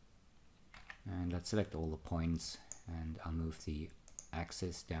 And let's select all the points, and I'll move the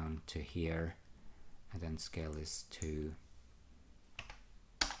axis down to here, and then scale this to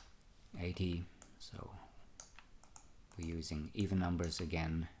 80. So we're using even numbers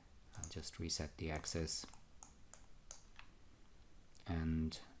again. I'll just reset the axis.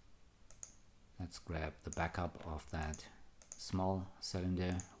 And let's grab the backup of that small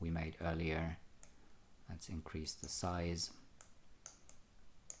cylinder we made earlier. Let's increase the size.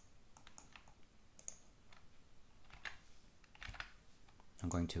 I'm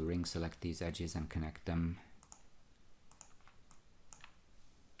going to ring select these edges and connect them.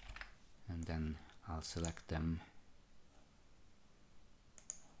 And then I'll select them.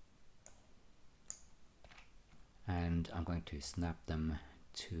 And I'm going to snap them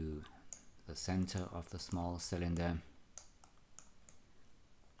to the center of the small cylinder.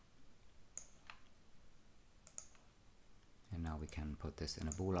 And now we can put this in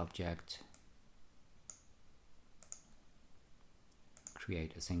a bool object,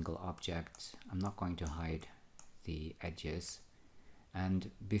 create a single object. I'm not going to hide the edges,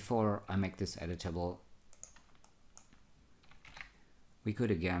 and before I make this editable, we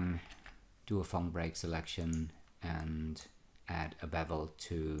could again do a phone break selection and add a bevel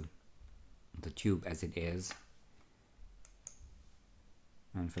to the tube as it is.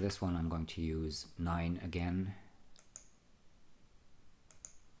 And for this one I'm going to use 9 again.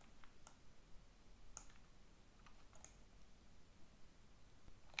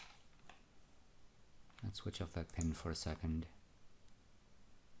 Let's switch off that pin for a second.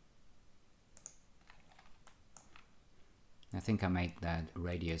 I think I made that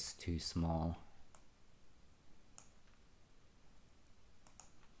radius too small.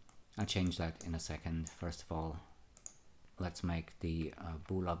 I'll change that in a second. First of all, let's make the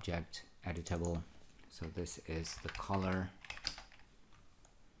bool object editable. So this is the color.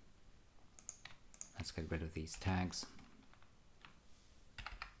 Let's get rid of these tags.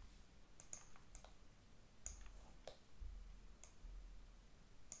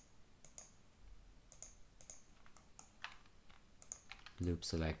 Loop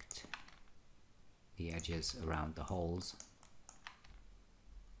select the edges around the holes.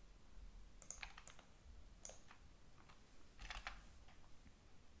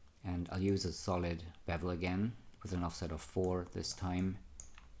 And I'll use a solid bevel again with an offset of 4 this time.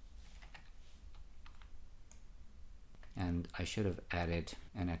 And I should have added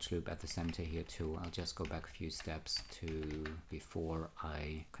an edge loop at the center here too. I'll just go back a few steps to before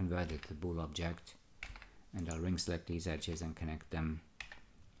I converted the bool object. And I'll ring select these edges and connect them,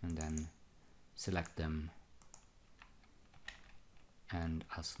 and then select them, and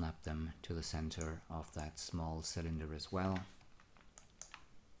I'll snap them to the center of that small cylinder as well.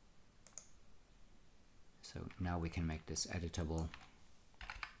 So now we can make this editable.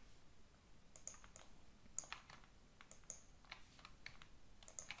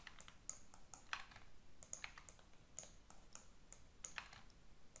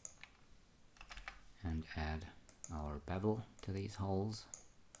 And add our bevel to these holes.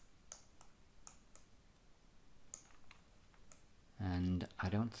 And I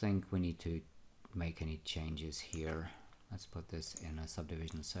don't think we need to make any changes here. Let's put this in a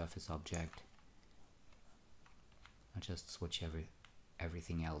subdivision surface object. I'll just switch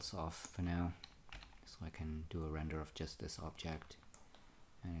everything else off for now, so I can do a render of just this object.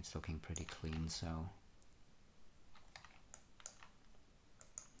 And it's looking pretty clean, so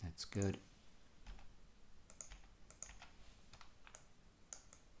that's good.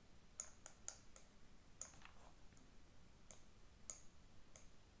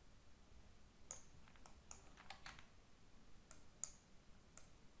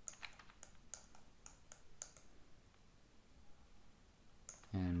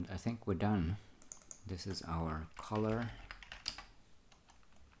 And I think we're done. This is our color.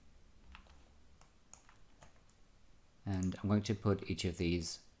 And I'm going to put each of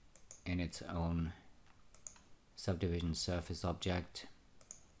these in its own subdivision surface object.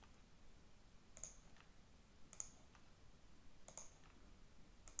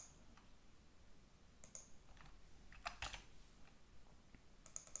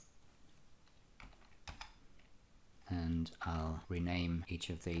 And I'll rename each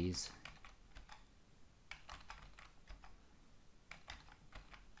of these.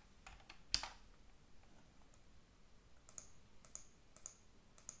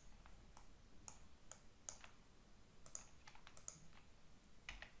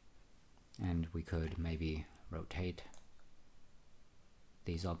 And we could maybe rotate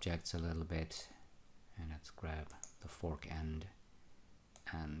these objects a little bit. And let's grab the fork end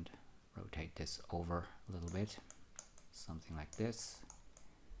and rotate this over a little bit. Something like this.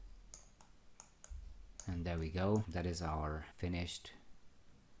 And there we go. That is our finished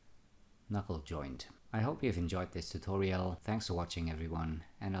knuckle joint. I hope you've enjoyed this tutorial. Thanks for watching everyone,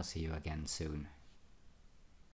 and I'll see you again soon.